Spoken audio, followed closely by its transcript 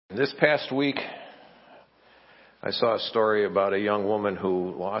This past week, I saw a story about a young woman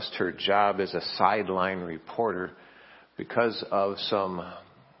who lost her job as a sideline reporter because of some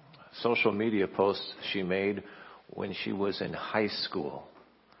social media posts she made when she was in high school.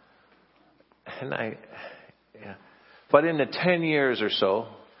 But in the 10 years or so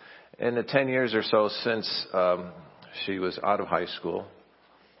since she was out of high school,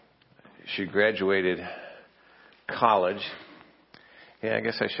 she graduated college. Yeah, I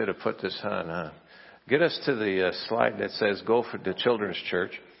guess I should have put this on. Get us to the slide that says go for the children's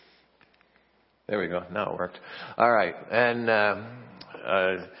church. There we go. Now it worked. All right.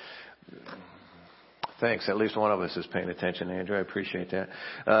 And thanks. At least one of us is paying attention, Andrew. I appreciate that.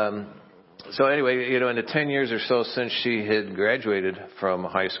 So anyway, in the 10 years or so since she had graduated from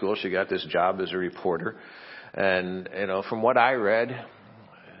high school, she got this job as a reporter. And, from what I read,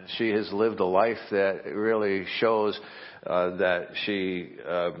 she has lived a life that really shows that she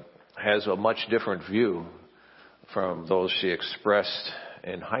has a much different view from those she expressed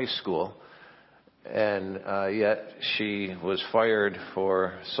in high school. And yet she was fired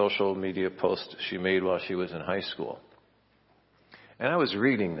for social media posts she made while she was in high school. And I was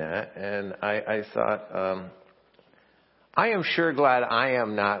reading that, and I thought, I am sure glad I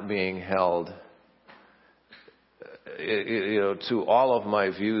am not being held to all of my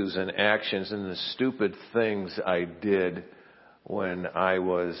views and actions and the stupid things I did when I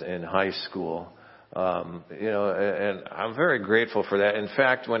was in high school. And I'm very grateful for that. In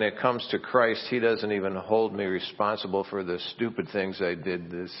fact, when it comes to Christ, He doesn't even hold me responsible for the stupid things I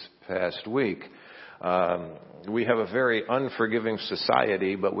did this past week. We have a very unforgiving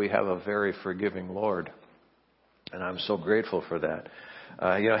society, but we have a very forgiving Lord. And I'm so grateful for that.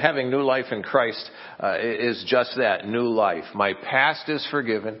 Having new life in Christ is just that, new life. My past is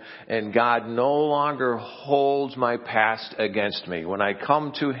forgiven, and God no longer holds my past against me. When I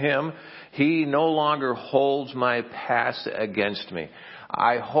come to Him, He no longer holds my past against me.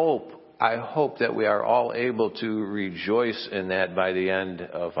 I hope that we are all able to rejoice in that by the end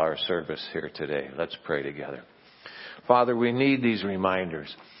of our service here today. Let's pray together. Father, we need these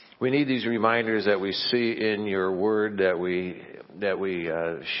reminders. We need these reminders that we see in your word, that we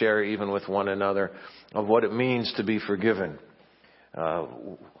share even with one another, of what it means to be forgiven.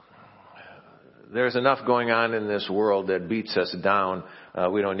 There's enough going on in this world that beats us down.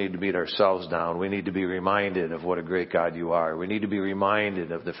 We don't need to beat ourselves down. We need to be reminded of what a great God you are. We need to be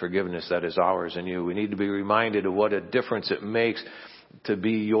reminded of the forgiveness that is ours in you. We need to be reminded of what a difference it makes to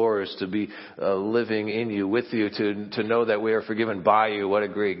be yours, to be living in you, with you, to know that we are forgiven by you. What a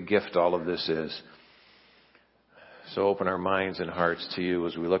great gift all of this is. So open our minds and hearts to you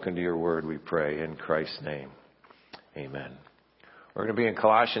as we look into your word, we pray in Christ's name. Amen. We're going to be in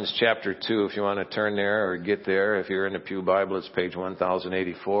Colossians chapter 2 if you want to turn there or get there. If you're in the Pew Bible, it's page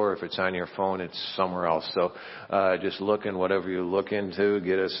 1084. If it's on your phone, it's somewhere else. So just look in whatever you look into,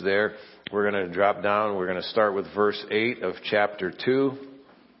 get us there. We're going to drop down. We're going to start with verse 8 of chapter 2.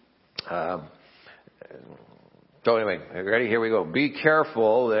 So anyway, ready? Here we go. Be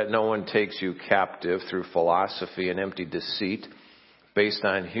careful that no one takes you captive through philosophy and empty deceit based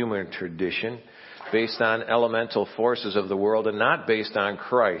on human tradition, based on elemental forces of the world, and not based on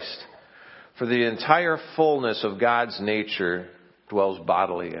Christ. For the entire fullness of God's nature dwells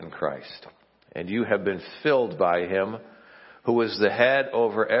bodily in Christ. And you have been filled by Him, who is the head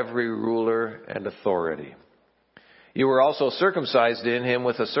over every ruler and authority. You were also circumcised in Him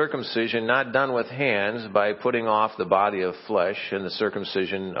with a circumcision not done with hands, by putting off the body of flesh and the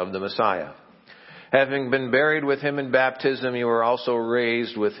circumcision of the Messiah. Having been buried with Him in baptism, you were also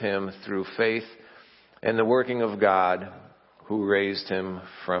raised with Him through faith and the working of God, who raised Him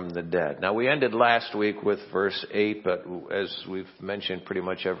from the dead. Now, we ended last week with verse 8, but as we've mentioned pretty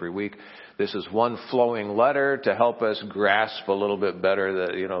much every week, this is one flowing letter to help us grasp a little bit better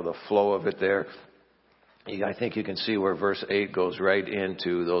the flow of it there. I think you can see where verse 8 goes right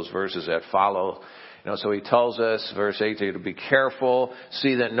into those verses that follow. So he tells us, verse 8, to be careful,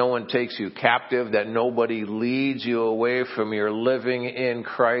 see that no one takes you captive, that nobody leads you away from your living in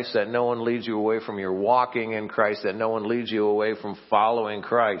Christ, that no one leads you away from your walking in Christ, that no one leads you away from following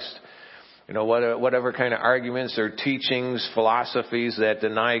Christ. Whatever kind of arguments or teachings, philosophies that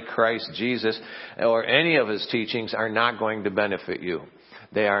deny Christ Jesus or any of His teachings are not going to benefit you.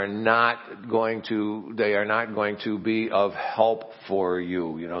 They are not going to be of help for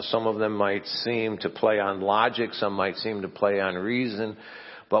you. Some of them might seem to play on logic. Some might seem to play on reason.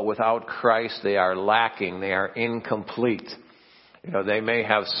 But without Christ, they are lacking. They are incomplete. They may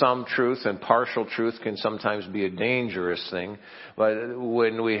have some truth, and partial truth can sometimes be a dangerous thing. But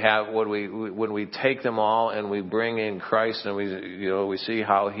when we take them all and we bring in Christ and we see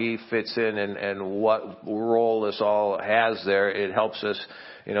how He fits in and what role this all has there, it helps us,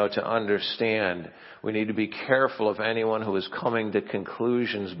 to understand. We need to be careful of anyone who is coming to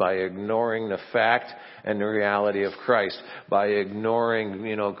conclusions by ignoring the fact and the reality of Christ, by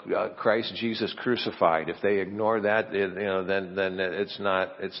ignoring, Christ Jesus crucified. If they ignore that, then it's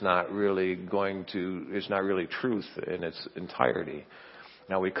not really truth in its entirety.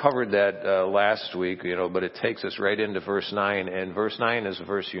 Now, we covered that last week, but it takes us right into verse 9, and verse 9 is a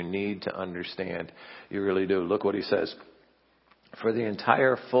verse you need to understand. You really do. Look what he says. For the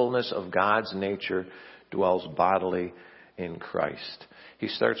entire fullness of God's nature dwells bodily in Christ. He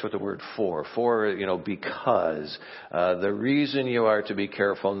starts with the word for, because. The reason you are to be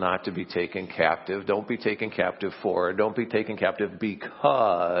careful not to be taken captive. Don't be taken captive for. Don't be taken captive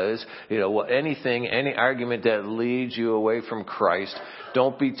because, any argument that leads you away from Christ,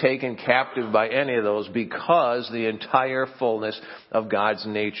 don't be taken captive by any of those, because the entire fullness of God's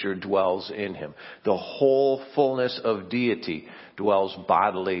nature dwells in Him. The whole fullness of deity dwells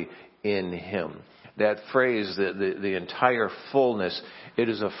bodily in Him. That phrase, the entire fullness,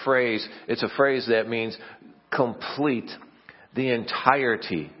 it's a phrase that means complete, the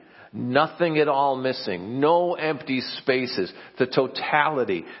entirety, nothing at all missing, no empty spaces, the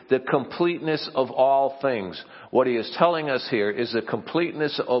totality, the completeness of all things. What he is telling us here is the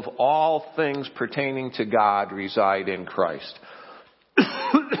completeness of all things pertaining to God reside in Christ.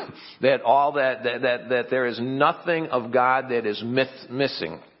 that there is nothing of God that is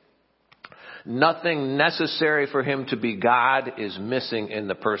missing. Nothing necessary for Him to be God is missing in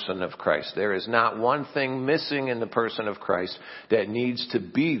the person of Christ. There is not one thing missing in the person of Christ that needs to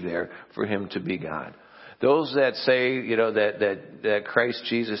be there for Him to be God. Those that say, that Christ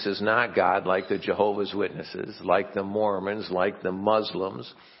Jesus is not God, like the Jehovah's Witnesses, like the Mormons, like the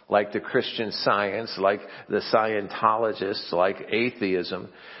Muslims, like the Christian Science, like the Scientologists, like atheism,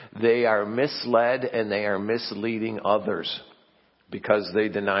 they are misled and they are misleading others because they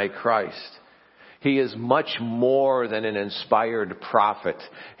deny Christ. He is much more than an inspired prophet.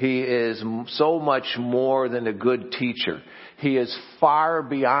 He is so much more than a good teacher. He is far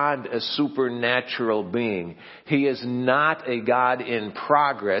beyond a supernatural being. He is not a God in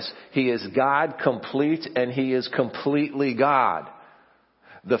progress. He is God complete, and He is completely God.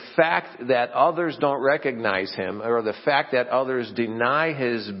 The fact that others don't recognize Him, or the fact that others deny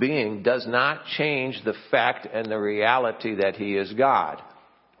His being, does not change the fact and the reality that He is God,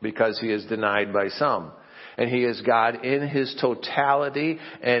 because He is denied by some. And He is God in His totality,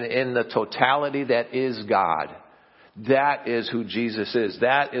 and in the totality that is God. That is who Jesus is.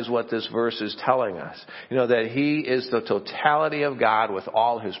 That is what this verse is telling us. That He is the totality of God with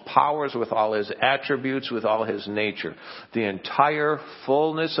all His powers, with all His attributes, with all His nature. The entire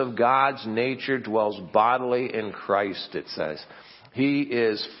fullness of God's nature dwells bodily in Christ, it says. He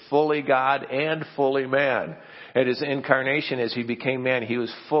is fully God and fully man. At His incarnation, as He became man, He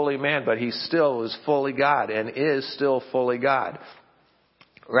was fully man, but He still was fully God and is still fully God.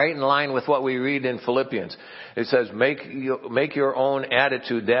 Right in line with what we read in Philippians. It says, make your own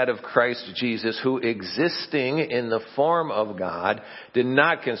attitude that of Christ Jesus, who existing in the form of God, did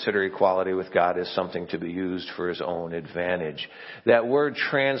not consider equality with God as something to be used for His own advantage. That word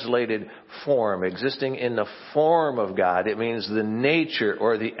translated form, existing in the form of God, it means the nature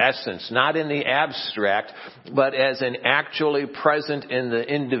or the essence, not in the abstract, but as an actually present in the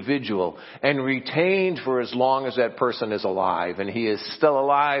individual and retained for as long as that person is alive. And He is still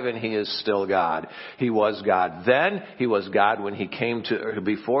alive, and He is still God. He was God then. He was God when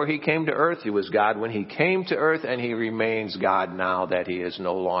before He came to earth. He was God when He came to earth, and He remains God now that He is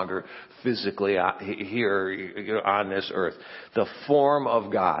no longer physically here on this earth. The form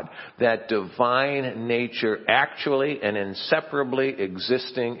of God, that divine nature actually and inseparably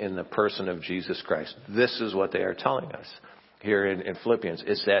existing in the person of Jesus Christ. This is what they are telling us here in Philippians.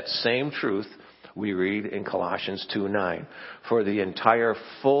 It's that same truth we read in Colossians 2:9. For the entire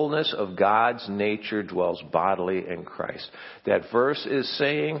fullness of God's nature dwells bodily in Christ. That verse is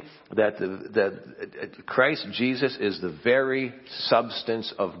saying that Christ Jesus is the very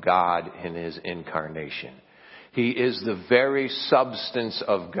substance of God in His incarnation. He is the very substance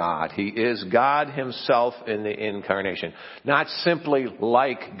of God. He is God Himself in the incarnation. Not simply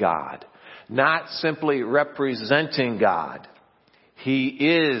like God. Not simply representing God. He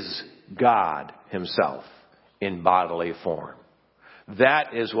is God Himself in bodily form.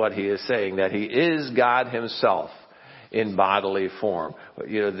 That is what he is saying, that He is God Himself in bodily form.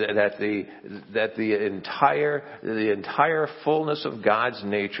 That the entire fullness of God's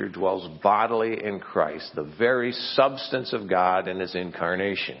nature dwells bodily in Christ, the very substance of God in his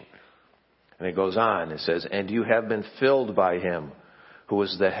incarnation. And it goes on, it says, and you have been filled by him who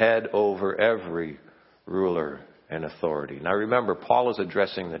is the head over every ruler and authority. Now remember, Paul is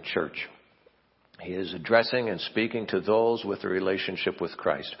addressing the church. He is addressing and speaking to those with a relationship with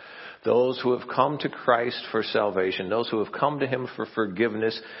Christ. Those who have come to Christ for salvation. Those who have come to him for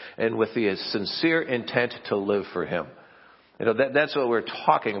forgiveness and with the sincere intent to live for him. That's what we're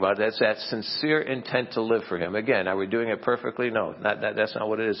talking about. That's that sincere intent to live for him. Again, are we doing it perfectly? No, that's not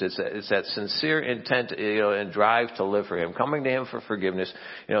what it is. It's that sincere intent, and drive to live for him. Coming to him for forgiveness.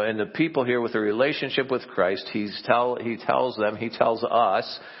 And the people here with a relationship with Christ, he tells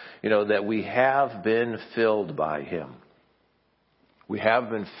us, that we have been filled by him. We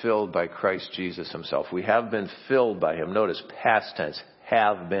have been filled by Christ Jesus himself. We have been filled by him. Notice past tense,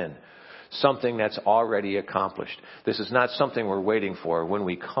 have been. Something that's already accomplished. This is not something we're waiting for. When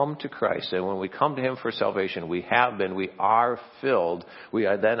we come to Christ and when we come to him for salvation, we are filled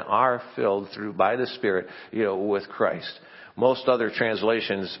through by the Spirit, with Christ. Most other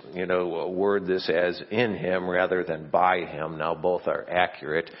translations, word this as in him rather than by him. Now both are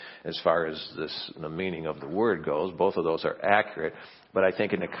accurate as far as the meaning of the word goes. Both of those are accurate. But I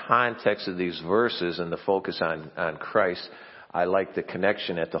think in the context of these verses and the focus on Christ, I like the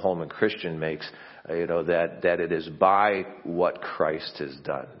connection that the Holman Christian makes, that it is by what Christ has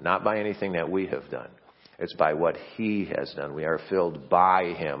done, not by anything that we have done. It's by what he has done. We are filled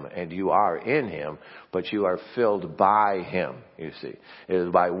by him, and you are in him, but you are filled by him, you see. It is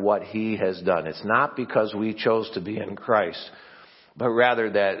by what he has done. It's not because we chose to be in Christ, but rather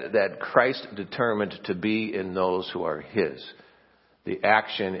that Christ determined to be in those who are his. The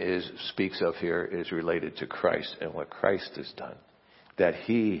action speaks of here is related to Christ and what Christ has done. That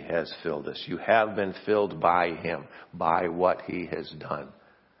he has filled us. You have been filled by him, by what he has done.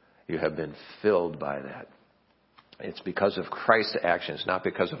 You have been filled by that. It's because of Christ's actions, not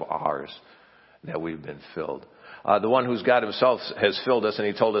because of ours, that we've been filled. The one whose God himself has filled us, and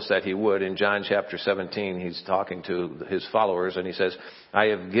he told us that he would. In John chapter 17, he's talking to his followers, and he says, I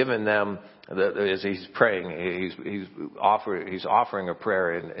have given them, as he's praying, he's offering a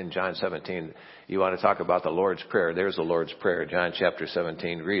prayer in John 17. You want to talk about the Lord's Prayer. There's the Lord's Prayer, John chapter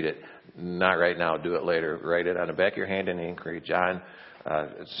 17. Read it. Not right now, do it later. Write it on the back of your hand in ink. Read John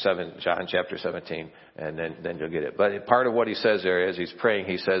chapter 17, and then you'll get it. But part of what he says there, as he's praying,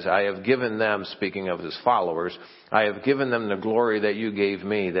 he says, I have given them, speaking of his followers, I have given them the glory that you gave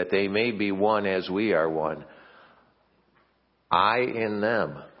me, that they may be one as we are one. I in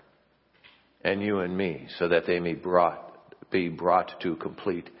them, and you in me, so that they may be brought to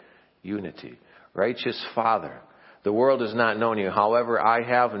complete unity. Righteous Father, the world has not known you. However, I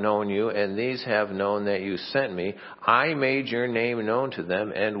have known you, and these have known that you sent me. I made your name known to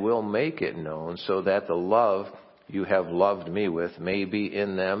them and will make it known, so that the love you have loved me with may be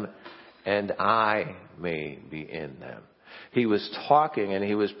in them, and I may be in them. He was talking and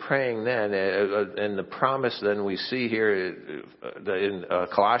he was praying then, and the promise then we see here in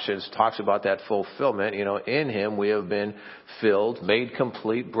Colossians talks about that fulfillment. In him we have been filled, made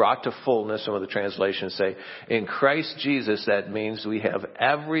complete, brought to fullness. Some of the translations say, in Christ Jesus, that means we have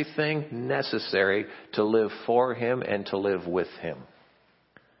everything necessary to live for him and to live with him.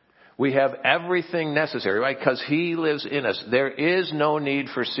 We have everything necessary, right? Because he lives in us. There is no need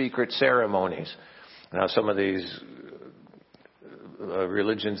for secret ceremonies. Now, some of these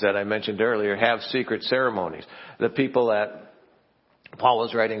religions that I mentioned earlier have secret ceremonies. The people that Paul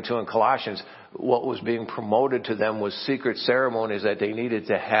was writing to in Colossians, what was being promoted to them was secret ceremonies that they needed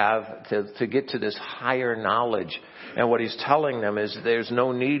to have to get to this higher knowledge. And what he's telling them is there's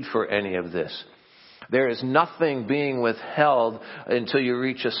no need for any of this. There is nothing being withheld until you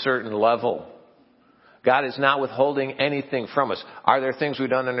reach a certain level. God is not withholding anything from us. Are there things we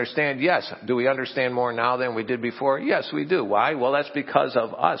don't understand? Yes. Do we understand more now than we did before? Yes, we do. Why? Well, that's because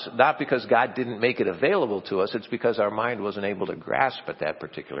of us. Not because God didn't make it available to us. It's because our mind wasn't able to grasp at that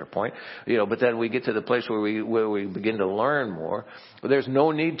particular point. But then we get to the place where we begin to learn more. But there's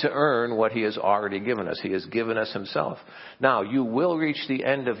no need to earn what he has already given us. He has given us himself. Now, you will reach the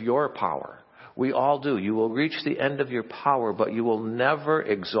end of your power. We all do. You will reach the end of your power, but you will never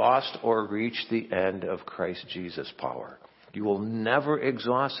exhaust or reach the end of Christ Jesus' power. You will never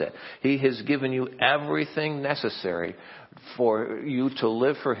exhaust it. He has given you everything necessary for you to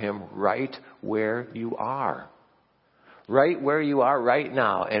live for him right where you are. Right where you are right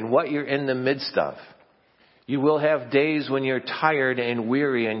now and what you're in the midst of. You will have days when you're tired and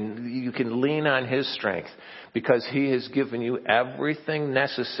weary, and you can lean on His strength because He has given you everything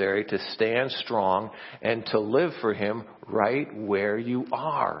necessary to stand strong and to live for Him right where you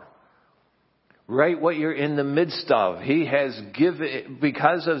are. Right what you're in the midst of. He has given,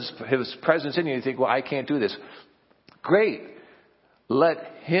 because of His presence in you, you think, well, I can't do this. Great. Let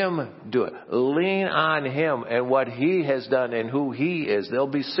Him do it. Lean on Him and what He has done and who He is. There'll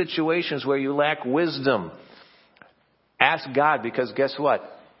be situations where you lack wisdom. Ask God, because guess what?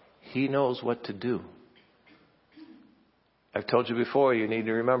 He knows what to do. I've told you before, you need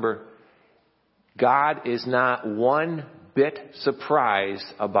to remember, God is not one bit surprised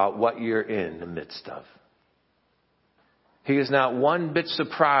about what you're in the midst of. He is not one bit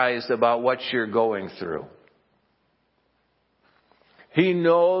surprised about what you're going through. He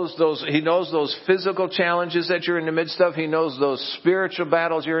knows those physical challenges that you're in the midst of. He knows those spiritual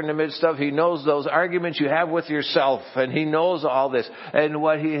battles you're in the midst of. He knows those arguments you have with yourself. And He knows all this. And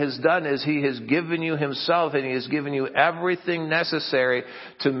what He has done is He has given you Himself, and He has given you everything necessary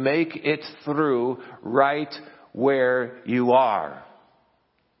to make it through right where you are.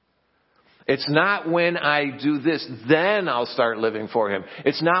 It's not when I do this, then I'll start living for Him.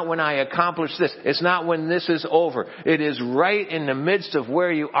 It's not when I accomplish this. It's not when this is over. It is right in the midst of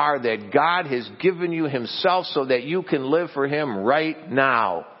where you are that God has given you Himself so that you can live for Him right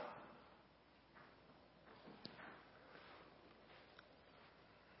now.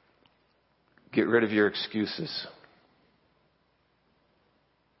 Get rid of your excuses.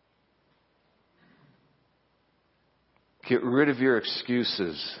 Get rid of your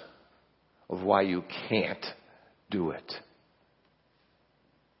excuses of why you can't do it.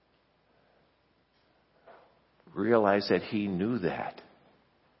 Realize that He knew that.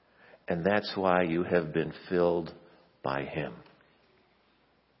 And that's why you have been filled by Him.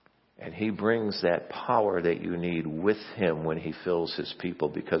 And He brings that power that you need with Him when He fills His people,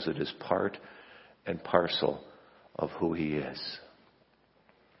 because it is part and parcel of who He is.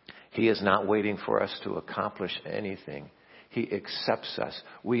 He is not waiting for us to accomplish anything. He accepts us.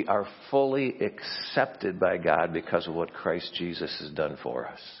 We are fully accepted by God because of what Christ Jesus has done for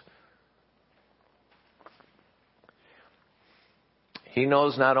us. He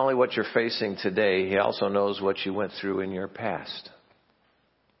knows not only what you're facing today, He also knows what you went through in your past.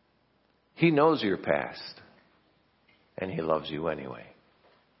 He knows your past, and He loves you anyway.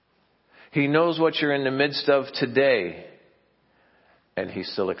 He knows what you're in the midst of today, and He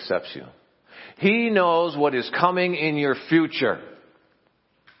still accepts you. He knows what is coming in your future.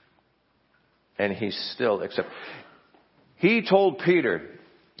 And He still accepts. He told Peter,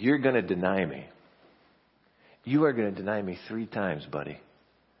 you're going to deny me. You are going to deny me 3 times, buddy.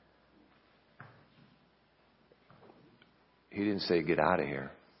 He didn't say, get out of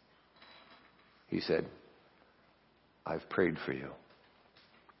here. He said, I've prayed for you.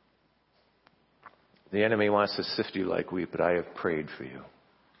 The enemy wants to sift you like wheat, but I have prayed for you.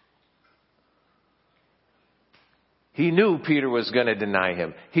 He knew Peter was going to deny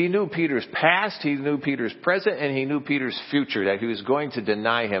Him. He knew Peter's past, He knew Peter's present, and He knew Peter's future, that he was going to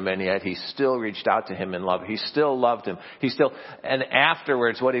deny Him, and yet He still reached out to him in love. He still loved him. And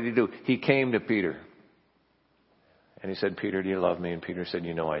afterwards, what did He do? He came to Peter. And He said, Peter, do you love me? And Peter said,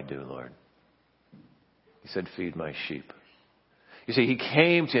 you know I do, Lord. He said, feed my sheep. You see, He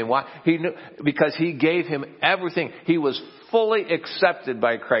came to him. Why? He knew, because He gave him everything. He was fully accepted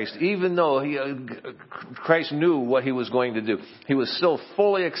by Christ. Even though Christ knew what He was going to do, He was still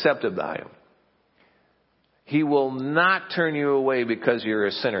fully accepted by Him. He will not turn you away because you're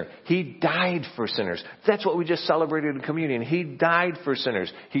a sinner. He died for sinners. That's what we just celebrated in communion. He died for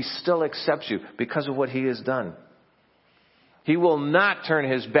sinners. He still accepts you because of what He has done. He will not turn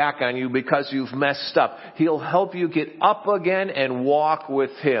His back on you because you've messed up. He'll help you get up again and walk with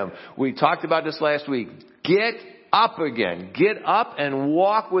Him. We talked about this last week. Get up again. Get up and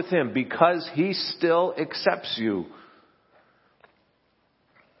walk with Him because He still accepts you.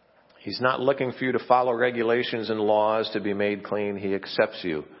 He's not looking for you to follow regulations and laws to be made clean. He accepts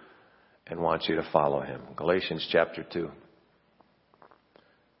you and wants you to follow Him. Galatians chapter 2.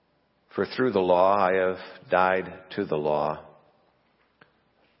 For through the law I have died to the law,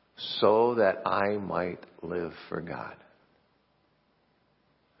 so that I might live for God.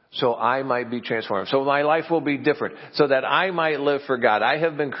 So I might be transformed. So my life will be different. So that I might live for God. I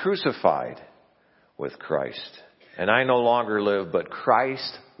have been crucified with Christ. And I no longer live, but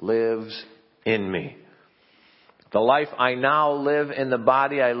Christ lives in me. The life I now live in the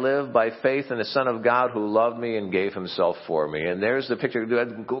body, I live by faith in the Son of God who loved me and gave Himself for me. And there's the picture.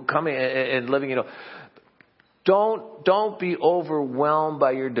 Coming and living, Don't be overwhelmed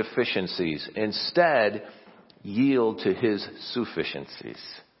by your deficiencies. Instead, Yield to his sufficiencies,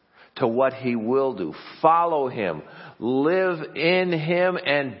 to what he will do. Follow him. Live in him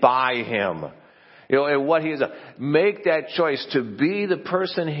and by him. And what he is. Make that choice to be the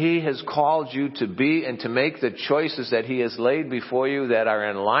person he has called you to be, and to make the choices that he has laid before you that are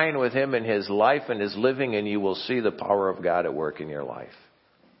in line with him and his life and his living, and you will see the power of God at work in your life.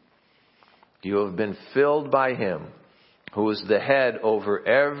 You have been filled by him, who is the head over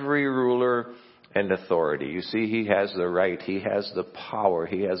every ruler and authority. You see, he has the right, he has the power,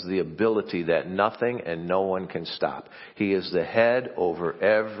 he has the ability that nothing and no one can stop. He is the head over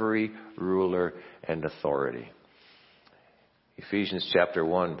every ruler and authority. Ephesians chapter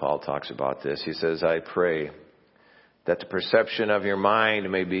 1, Paul talks about this. He says, I pray that the perception of your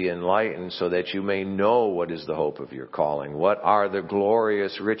mind may be enlightened, so that you may know what is the hope of your calling, what are the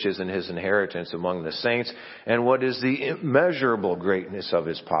glorious riches in his inheritance among the saints, and what is the immeasurable greatness of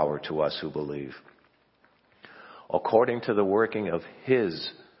his power to us who believe, according to the working of his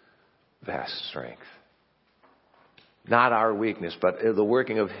vast strength. Not our weakness, but the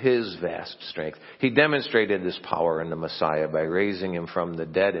working of his vast strength. He demonstrated this power in the Messiah by raising him from the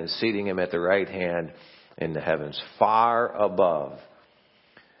dead and seating him at the right hand in the heavens, far above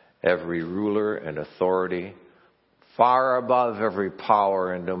every ruler and authority, far above every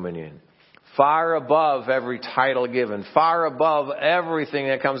power and dominion, far above every title given, far above everything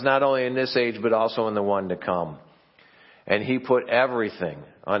that comes not only in this age but also in the one to come. And he put everything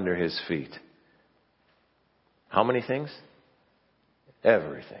under his feet. How many things?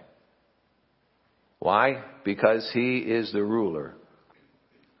 Everything. Why? Because he is the ruler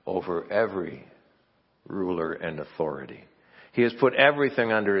over every ruler and authority. He has put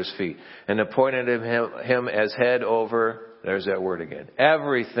everything under his feet and appointed him as head over, there's that word again,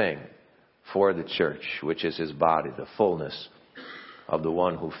 everything for the church, which is his body, the fullness of the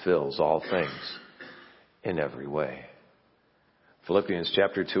one who fills all things in every way. Philippians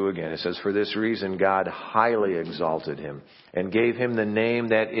chapter 2 again, it says, for this reason God highly exalted him and gave him the name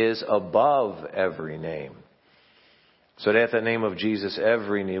that is above every name, so that at the name of Jesus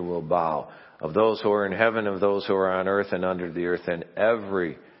every knee will bow, of those who are in heaven, of those who are on earth and under the earth, and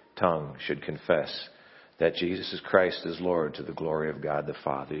every tongue should confess that Jesus Christ is Lord, to the glory of God the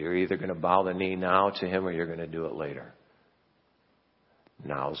Father. You're either going to bow the knee now to him or you're going to do it later.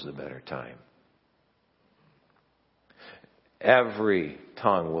 Now's the better time. Every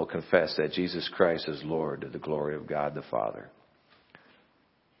tongue will confess that Jesus Christ is Lord, to the glory of God the Father.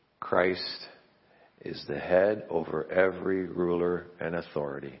 Christ is the head over every ruler and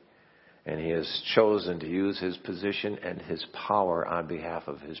authority. And he has chosen to use his position and his power on behalf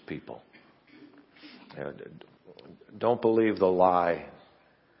of his people. Don't believe the lie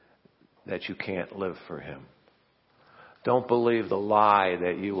that you can't live for him. Don't believe the lie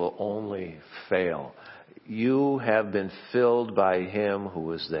that you will only fail. You have been filled by him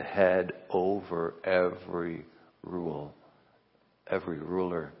who is the head over every ruler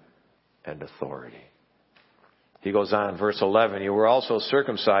and authority. He goes on, verse 11, you were also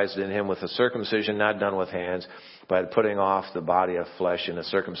circumcised in him with a circumcision not done with hands, by putting off the body of flesh in the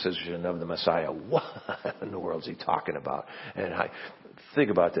circumcision of the Messiah. What in the world is he talking about? And think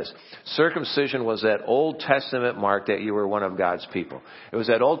about this. Circumcision was that Old Testament mark that you were one of God's people. It was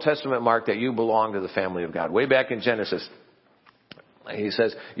that Old Testament mark that you belonged to the family of God. Way back in Genesis, he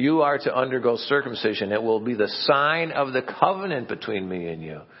says, you are to undergo circumcision. It will be the sign of the covenant between me and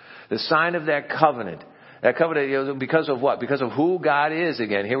you. The sign of that covenant. That covenant, because of what? Because of who God is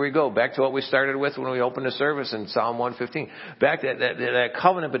again. Here we go. Back to what we started with when we opened the service in Psalm 115. Back to that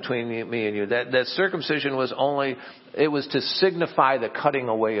covenant between me and you. That circumcision was it was to signify the cutting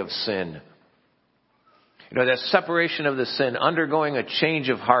away of sin. That separation of the sin, undergoing a change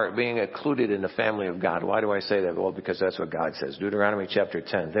of heart, being included in the family of God. Why do I say that? Well, because that's what God says. Deuteronomy chapter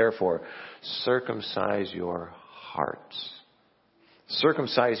 10. Therefore, circumcise your hearts.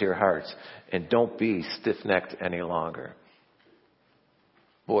 Circumcise your hearts and don't be stiff-necked any longer.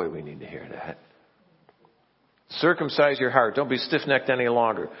 Boy, we need to hear that. Circumcise your heart. Don't be stiff-necked any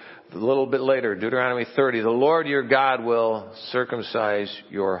longer. A little bit later, Deuteronomy 30, the Lord your God will circumcise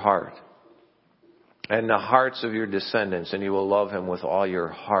your heart and the hearts of your descendants, and you will love him with all your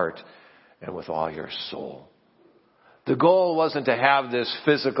heart and with all your soul. The goal wasn't to have this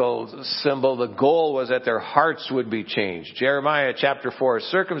physical symbol. The goal was that their hearts would be changed. Jeremiah chapter 4,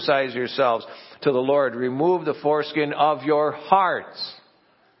 circumcise yourselves to the Lord. Remove the foreskin of your hearts,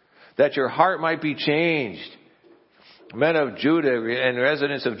 that your heart might be changed. Men of Judah and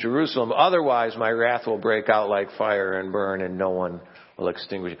residents of Jerusalem, otherwise my wrath will break out like fire and burn, and no one will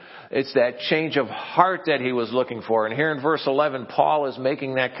extinguish it. It's that change of heart that he was looking for. And here in verse 11, Paul is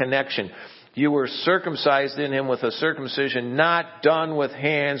making that connection. You were circumcised in him with a circumcision not done with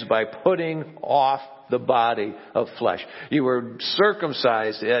hands by putting off the body of flesh. You were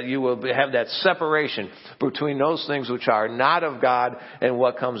circumcised. You will have that separation between those things which are not of God and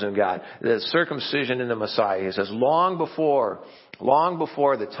what comes in God. The circumcision in the Messiah. He says, long before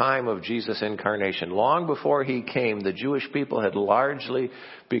the time of Jesus' incarnation, long before he came, the Jewish people had largely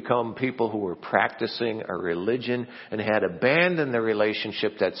become people who were practicing a religion and had abandoned the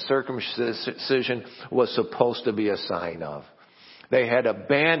relationship that circumcision was supposed to be a sign of. They had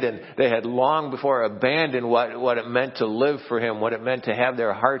long before abandoned what it meant to live for him, what it meant to have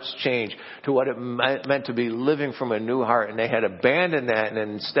their hearts changed, to what it meant to be living from a new heart. And they had abandoned that, and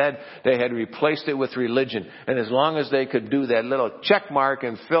instead they had replaced it with religion. And as long as they could do that little check mark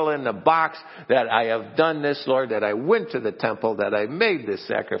and fill in the box that I have done this, Lord, that I went to the temple, that I made this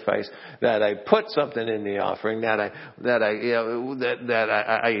sacrifice, that I put something in the offering, that I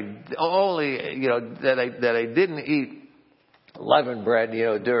didn't eat leavened bread,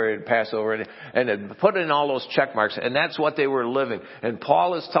 during Passover, and put in all those check marks, and that's what they were living. And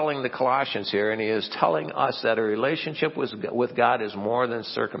Paul is telling the Colossians here, and he is telling us that a relationship with God is more than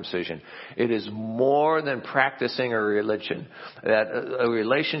circumcision. It is more than practicing a religion. That a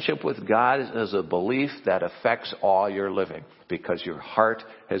relationship with God is a belief that affects all your living, because your heart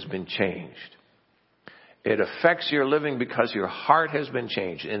has been changed. It affects your living because your heart has been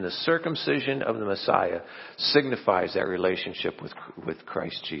changed. And the circumcision of the Messiah signifies that relationship with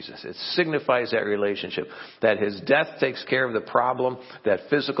Christ Jesus. It signifies that relationship, that his death takes care of the problem that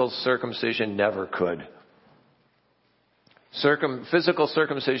physical circumcision never could. Physical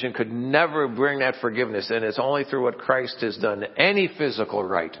circumcision could never bring that forgiveness, and it's only through what Christ has done. Any physical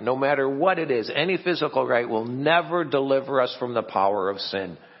rite, no matter what it is, any physical rite will never deliver us from the power of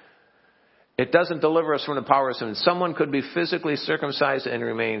sin. It doesn't deliver us from the power of sin. Someone could be physically circumcised and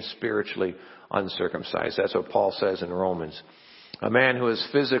remain spiritually uncircumcised. That's what Paul says in Romans. A man who is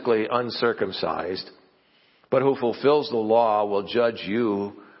physically uncircumcised, but who fulfills the law, will judge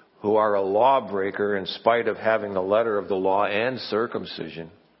you who are a lawbreaker in spite of having the letter of the law and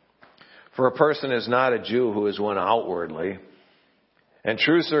circumcision. For a person is not a Jew who is one outwardly, and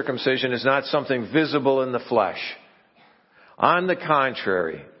true circumcision is not something visible in the flesh. On the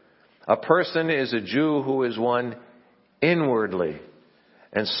contrary, a person is a Jew who is one inwardly,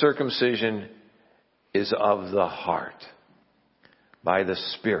 and circumcision is of the heart, by the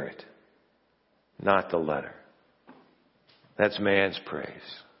Spirit, not the letter. That's man's praise.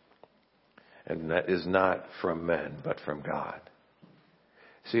 And that is not from men, but from God.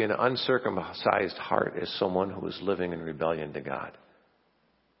 See, an uncircumcised heart is someone who is living in rebellion to God.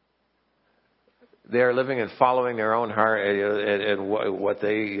 They are living and following their own heart and what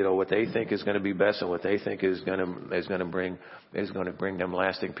they think is going to be best and what they think is going to bring them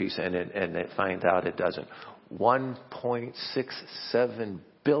lasting peace, and they find out it doesn't. $1.67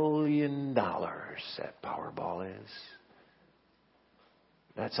 billion that Powerball is.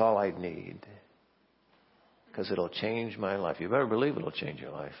 That's all I need, because it'll change my life. You better believe it'll change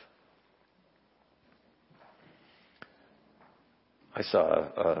your life. I saw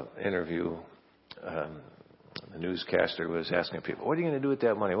an interview. The newscaster was asking people, what are you going to do with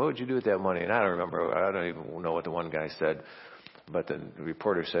that money? What would you do with that money? And I don't even know what the one guy said. But the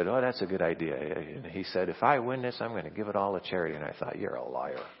reporter said, oh, that's a good idea. And he said, if I win this, I'm going to give it all to charity. And I thought, you're a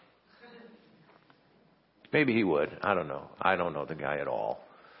liar. Maybe he would. I don't know. I don't know the guy at all.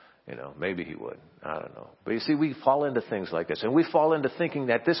 Maybe he would. I don't know. But you see, we fall into things like this. And we fall into thinking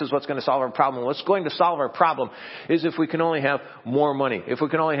that this is what's going to solve our problem. What's going to solve our problem is if we can only have more money. If we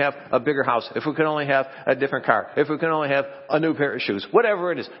can only have a bigger house. If we can only have a different car. If we can only have a new pair of shoes.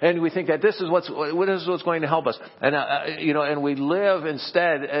 Whatever it is. And we think that this is what's going to help us. And, and we live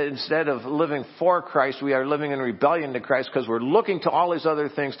instead of living for Christ, we are living in rebellion to Christ because we're looking to all these other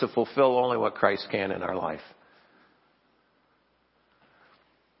things to fulfill only what Christ can in our life.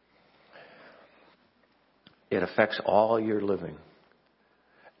 It affects all your living.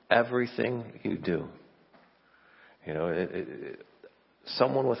 Everything you do.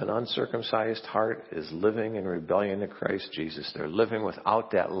 Someone with an uncircumcised heart is living in rebellion to Christ Jesus. They're living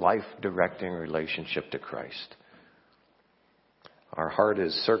without that life-directing relationship to Christ. Our heart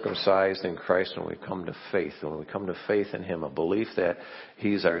is circumcised in Christ when we come to faith. When we come to faith in Him, a belief that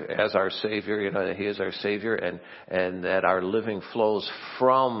He's our Savior, that He is our Savior, and that our living flows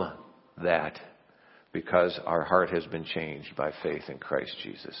from that. Because our heart has been changed by faith in Christ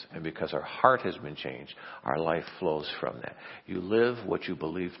Jesus. And because our heart has been changed, our life flows from that. You live what you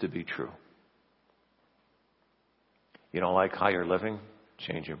believe to be true. You don't like how you're living?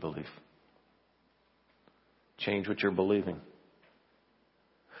 Change your belief. Change what you're believing.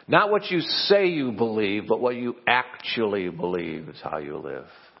 Not what you say you believe, but what you actually believe is how you live.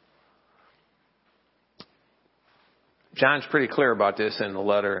 John's pretty clear about this in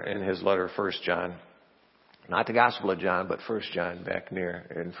his letter, 1 John. Not the Gospel of John, but 1 John back near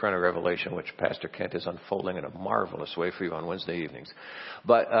in front of Revelation, which Pastor Kent is unfolding in a marvelous way for you on Wednesday evenings.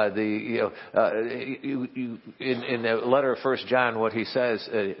 But in the letter of 1 John, what he says,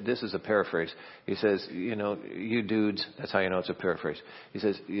 this is a paraphrase. He says, you dudes, that's how you know it's a paraphrase. He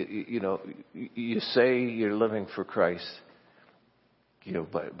says, you say you're living for Christ,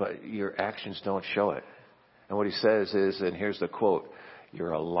 but your actions don't show it. And what he says is, and here's the quote,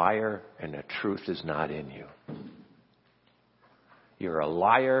 you're a liar and the truth is not in you. You're a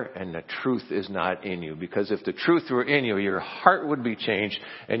liar and the truth is not in you. Because if the truth were in you, your heart would be changed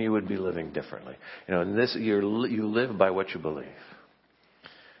and you would be living differently. And this, you live by what you believe.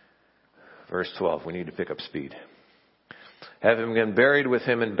 Verse 12, we need to pick up speed. Having been buried with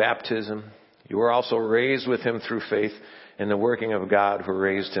him in baptism, you were also raised with him through faith in the working of God who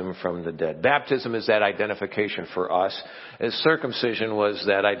raised him from the dead. Baptism is that identification for us, as circumcision was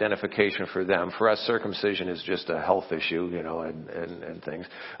that identification for them. For us, circumcision is just a health issue, and things.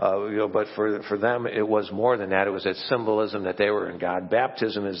 But for them, it was more than that. It was that symbolism that they were in God.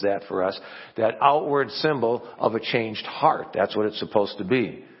 Baptism is that for us, that outward symbol of a changed heart. That's what it's supposed to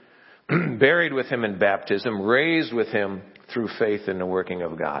be. Buried with him in baptism, raised with him through faith in the working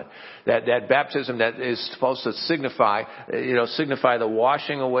of God. That baptism that is supposed to signify the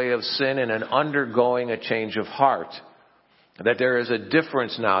washing away of sin and an undergoing a change of heart. That there is a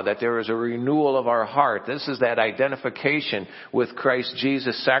difference now, that there is a renewal of our heart. This is that identification with Christ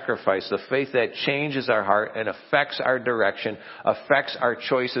Jesus' sacrifice, the faith that changes our heart and affects our direction, affects our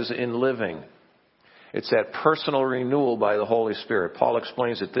choices in living. It's that personal renewal by the Holy Spirit. Paul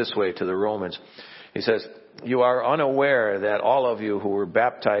explains it this way to the Romans. He says, you are unaware that all of you who were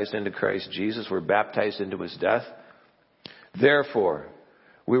baptized into Christ Jesus were baptized into his death. Therefore,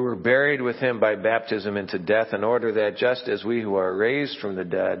 we were buried with him by baptism into death, in order that just as we who are raised from the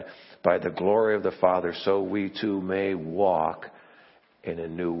dead by the glory of the Father, so we too may walk in a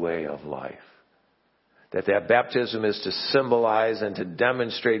new way of life. That baptism is to symbolize and to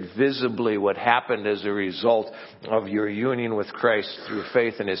demonstrate visibly what happened as a result of your union with Christ through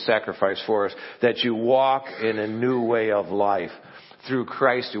faith in his sacrifice for us. That you walk in a new way of life. Through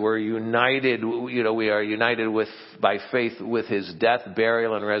Christ, we're united, we are united by faith with his death,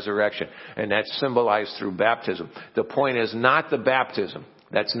 burial, and resurrection. And that's symbolized through baptism. The point is not the baptism.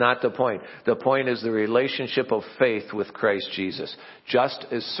 That's not the point. The point is the relationship of faith with Christ Jesus, just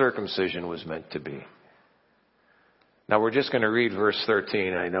as circumcision was meant to be. Now we're just going to read verse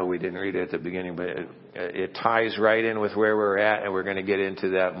 13. I know we didn't read it at the beginning, but it ties right in with where we're at, and we're going to get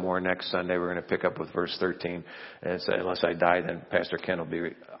into that more next Sunday. We're going to pick up with verse 13. And unless I die, then Pastor Ken will be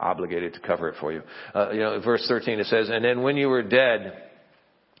obligated to cover it for you. Verse 13, it says, and then when you were dead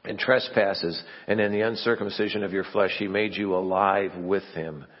in trespasses and in the uncircumcision of your flesh, he made you alive with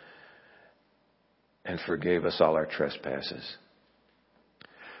him and forgave us all our trespasses.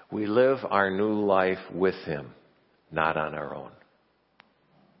 We live our new life with him. Not on our own.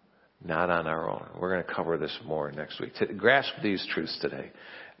 Not on our own. We're going to cover this more next week. To grasp these truths today.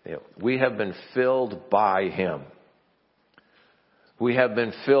 We have been filled by him. We have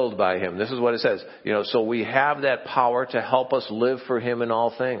been filled by him. This is what it says. So we have that power to help us live for him in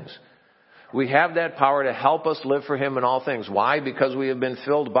all things. We have that power to help us live for him in all things. Why? Because we have been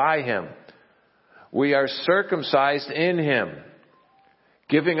filled by him. We are circumcised in him.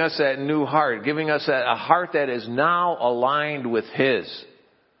 Giving us that new heart, giving us a heart that is now aligned with his.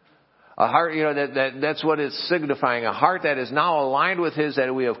 A heart, that's what it's signifying. A heart that is now aligned with his,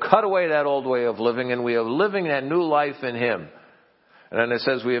 that we have cut away that old way of living and we are living that new life in him. And then it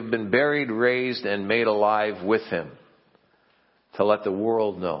says we have been buried, raised, and made alive with him. To let the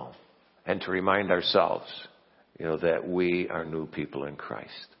world know and to remind ourselves, that we are new people in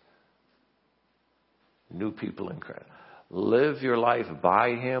Christ. New people in Christ. Live your life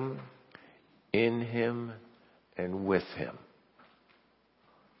by him, in him, and with him.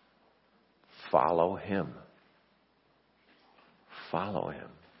 Follow him. Follow him.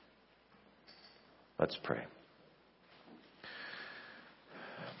 Let's pray.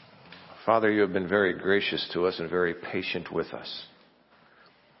 Father, you have been very gracious to us and very patient with us.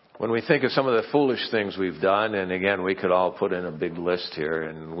 When we think of some of the foolish things we've done, and again, we could all put in a big list here,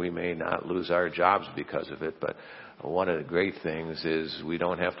 and we may not lose our jobs because of it, but one of the great things is we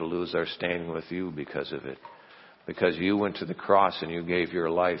don't have to lose our standing with you because of it. Because you went to the cross and you gave your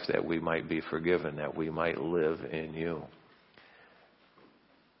life that we might be forgiven, that we might live in you.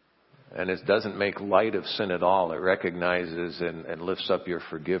 And it doesn't make light of sin at all. It recognizes and lifts up your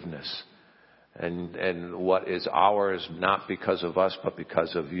forgiveness. And what is ours, not because of us, but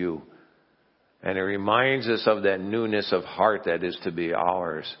because of you. And it reminds us of that newness of heart that is to be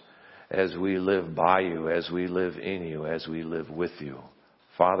ours as we live by you, as we live in you, as we live with you.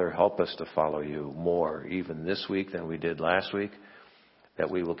 Father, help us to follow you more, even this week than we did last week, that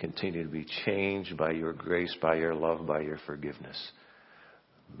we will continue to be changed by your grace, by your love, by your forgiveness.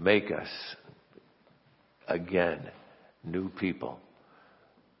 Make us, again, new people,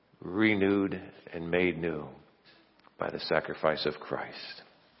 renewed and made new by the sacrifice of Christ.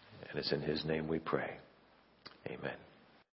 And it's in his name we pray. Amen.